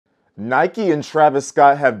Nike and Travis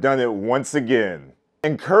Scott have done it once again.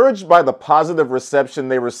 Encouraged by the positive reception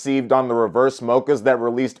they received on the reverse mochas that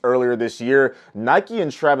released earlier this year, Nike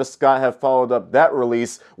and Travis Scott have followed up that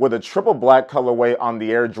release with a triple black colorway on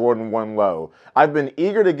the Air Jordan 1 Low. I've been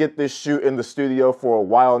eager to get this shoe in the studio for a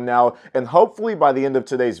while now, and hopefully by the end of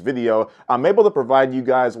today's video, I'm able to provide you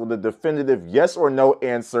guys with a definitive yes or no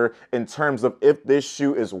answer in terms of if this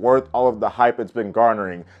shoe is worth all of the hype it's been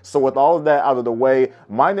garnering. So with all of that out of the way,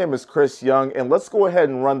 my name is Chris Young, and let's go ahead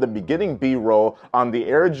and run the beginning B-roll on the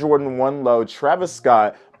Air Jordan 1 Low Travis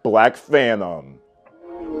Scott Black Phantom.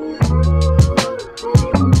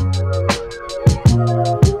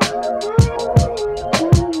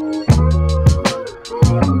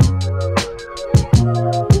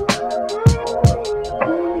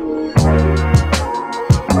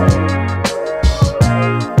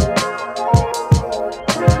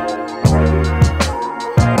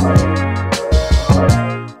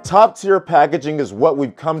 Top tier packaging is what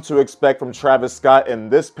we've come to expect from Travis Scott,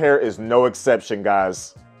 and this pair is no exception,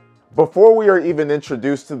 guys. Before we are even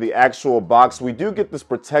introduced to the actual box, we do get this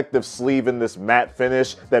protective sleeve in this matte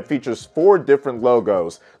finish that features 4 different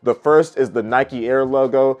logos. The first is the Nike Air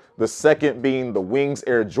logo, the second being the Wings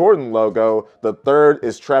Air Jordan logo, the third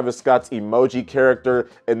is Travis Scott's emoji character,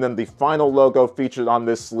 and then the final logo featured on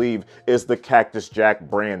this sleeve is the Cactus Jack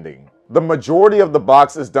branding. The majority of the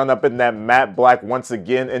box is done up in that matte black once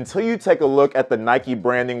again until you take a look at the Nike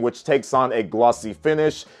branding, which takes on a glossy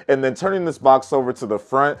finish. And then turning this box over to the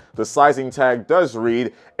front, the sizing tag does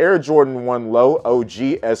read Air Jordan 1 Low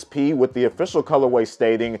OG SP with the official colorway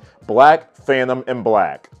stating Black, Phantom, and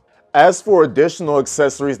Black. As for additional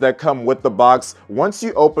accessories that come with the box, once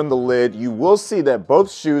you open the lid, you will see that both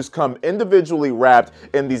shoes come individually wrapped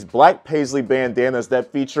in these black paisley bandanas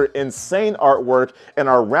that feature insane artwork and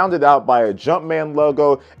are rounded out by a Jumpman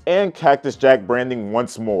logo and Cactus Jack branding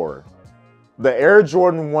once more. The Air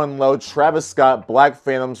Jordan 1 Low Travis Scott Black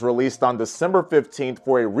Phantoms released on December 15th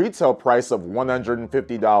for a retail price of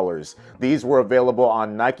 $150. These were available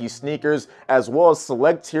on Nike sneakers as well as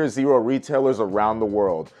select Tier 0 retailers around the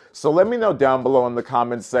world. So let me know down below in the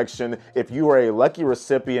comments section if you are a lucky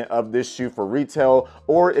recipient of this shoe for retail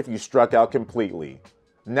or if you struck out completely.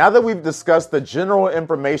 Now that we've discussed the general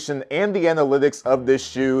information and the analytics of this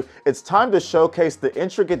shoe, it's time to showcase the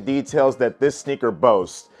intricate details that this sneaker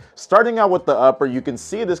boasts. Starting out with the upper, you can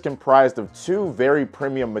see it is comprised of 2 very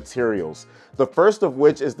premium materials. The first of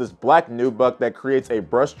which is this black nubuck that creates a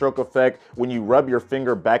brushstroke effect when you rub your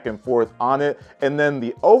finger back and forth on it, and then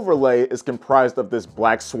the overlay is comprised of this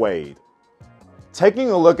black suede.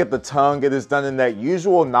 Taking a look at the tongue, it is done in that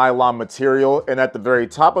usual nylon material, and at the very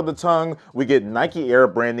top of the tongue, we get Nike Air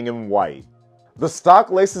branding in white. The stock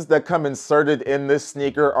laces that come inserted in this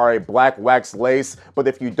sneaker are a black wax lace, but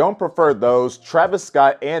if you don't prefer those, Travis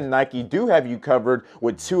Scott and Nike do have you covered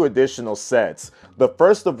with 2 additional sets. The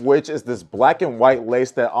first of which is this black and white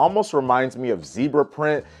lace that almost reminds me of zebra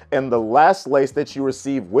print, and the last lace that you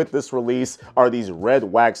receive with this release are these red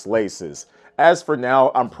wax laces. As for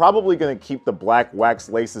now, I'm probably going to keep the black wax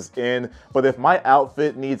laces in, but if my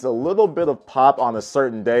outfit needs a little bit of pop on a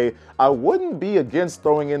certain day, I wouldn't be against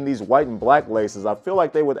throwing in these white and black laces. I feel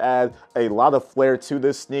like they would add a lot of flair to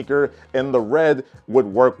this sneaker, and the red would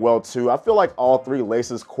work well too. I feel like all 3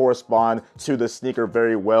 laces correspond to the sneaker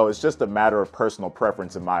very well. It's just a matter of personal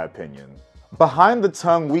preference in my opinion. Behind the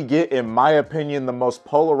tongue, we get, in my opinion, the most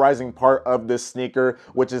polarizing part of this sneaker,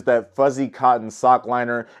 which is that fuzzy cotton sock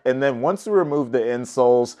liner. And then once we remove the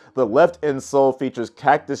insoles, the left insole features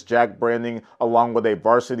Cactus Jack branding along with a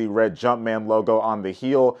varsity red Jumpman logo on the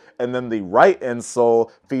heel. And then the right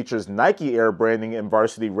insole features Nike Air branding in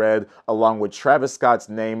varsity red along with Travis Scott's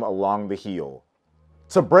name along the heel.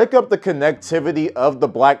 To break up the connectivity of the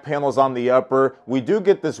black panels on the upper, we do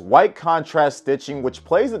get this white contrast stitching which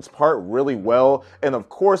plays its part really well, and of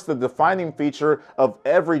course the defining feature of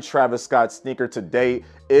every Travis Scott sneaker to date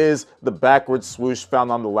is the backward swoosh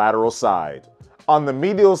found on the lateral side. On the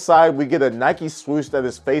medial side, we get a Nike swoosh that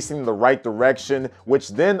is facing the right direction, which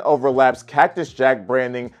then overlaps Cactus Jack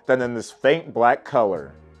branding done in this faint black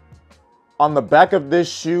color. On the back of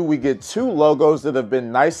this shoe, we get 2 logos that have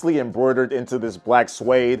been nicely embroidered into this black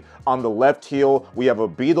suede. On the left heel, we have a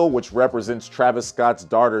beetle which represents Travis Scott's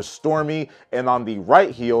daughter Stormy, and on the right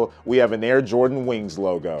heel, we have an Air Jordan Wings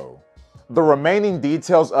logo. The remaining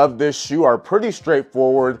details of this shoe are pretty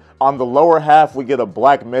straightforward. On the lower half, we get a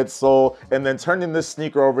black midsole, and then turning this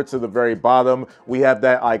sneaker over to the very bottom, we have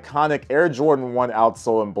that iconic Air Jordan 1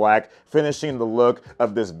 outsole in black, finishing the look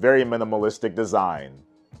of this very minimalistic design.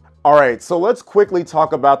 Alright, so let's quickly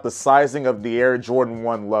talk about the sizing of the Air Jordan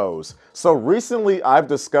 1 lows. So recently I've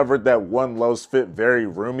discovered that 1 lows fit very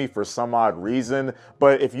roomy for some odd reason,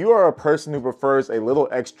 but if you are a person who prefers a little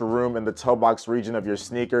extra room in the toe box region of your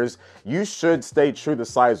sneakers, you should stay true to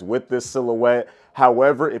size with this silhouette.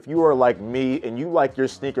 However, if you are like me and you like your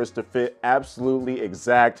sneakers to fit absolutely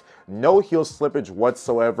exact, no heel slippage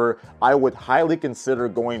whatsoever, I would highly consider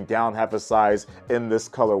going down half a size in this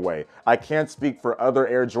colorway. I can't speak for other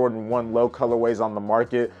Air Jordan 1 low colorways on the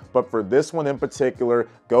market, but for this one in particular,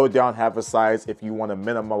 go down half a size if you want to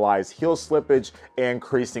minimize heel slippage and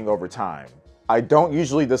creasing over time. I don't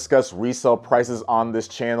usually discuss resale prices on this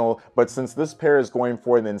channel, but since this pair is going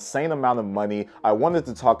for an insane amount of money, I wanted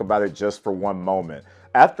to talk about it just for one moment.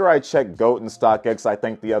 After I checked GOAT and StockX, I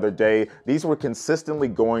think the other day, these were consistently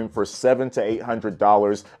going for $700 to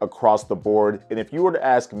 $800 across the board. And if you were to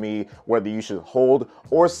ask me whether you should hold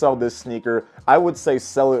or sell this sneaker, I would say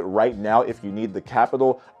sell it right now if you need the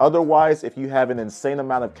capital. Otherwise, if you have an insane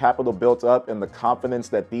amount of capital built up and the confidence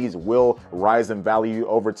that these will rise in value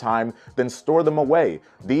over time, then store them away.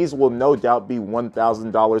 These will no doubt be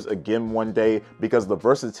 $1,000 again one day because the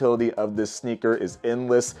versatility of this sneaker is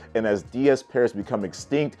endless, and as DS pairs become extinct,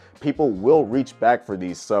 people will reach back for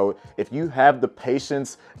these. So if you have the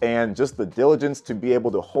patience and just the diligence to be able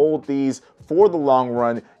to hold these for the long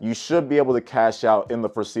run, you should be able to cash out in the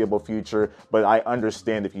foreseeable future, but I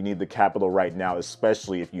understand if you need the capital right now,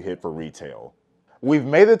 especially if you hit for retail. We've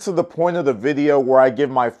made it to the point of the video where I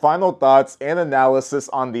give my final thoughts and analysis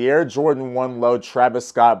on the Air Jordan 1 Low Travis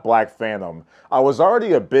Scott Black Phantom. I was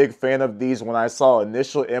already a big fan of these when I saw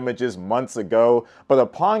initial images months ago, but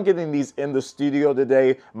upon getting these in the studio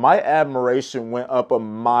today, my admiration went up a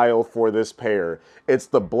mile for this pair. It's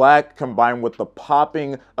the black combined with the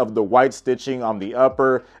popping of the white stitching on the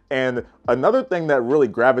upper, and another thing that really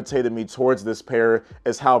gravitated me towards this pair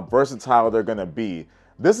is how versatile they're going to be.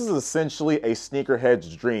 This is essentially a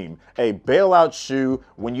sneakerhead's dream, a bailout shoe.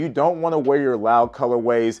 When you don't want to wear your loud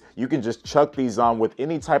colorways, you can just chuck these on with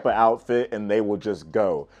any type of outfit and they will just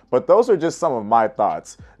go. But those are just some of my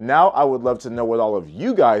thoughts. Now I would love to know what all of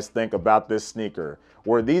you guys think about this sneaker.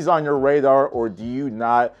 Were these on your radar, or do you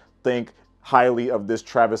not think highly of this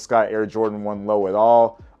Travis Scott Air Jordan 1 Low at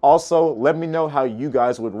all? Also, let me know how you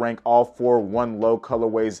guys would rank all 4 1 Low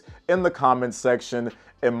colorways in the comments section.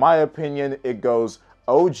 In my opinion, it goes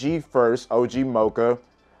OG first, OG Mocha.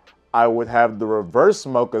 I would have the reverse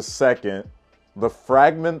Mocha second, the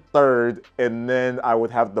fragment third, and then I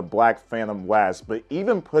would have the Black Phantom last. But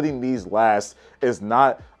even putting these last is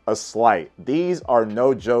not a slight. These are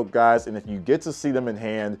no joke, guys, and if you get to see them in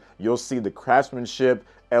hand, you'll see the craftsmanship,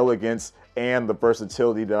 elegance, and the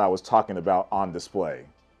versatility that I was talking about on display.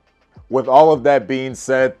 With all of that being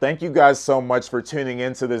said, thank you guys so much for tuning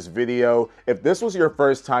into this video. If this was your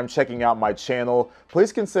first time checking out my channel,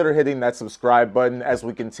 please consider hitting that subscribe button as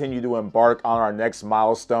we continue to embark on our next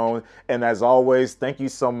milestone. And as always, thank you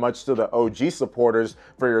so much to the OG supporters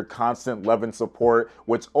for your constant love and support,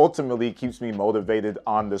 which ultimately keeps me motivated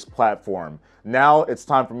on this platform. Now it's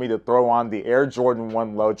time for me to throw on the Air Jordan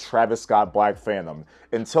 1 Low Travis Scott Black Phantom.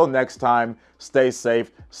 Until next time, stay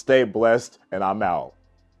safe, stay blessed, and I'm out.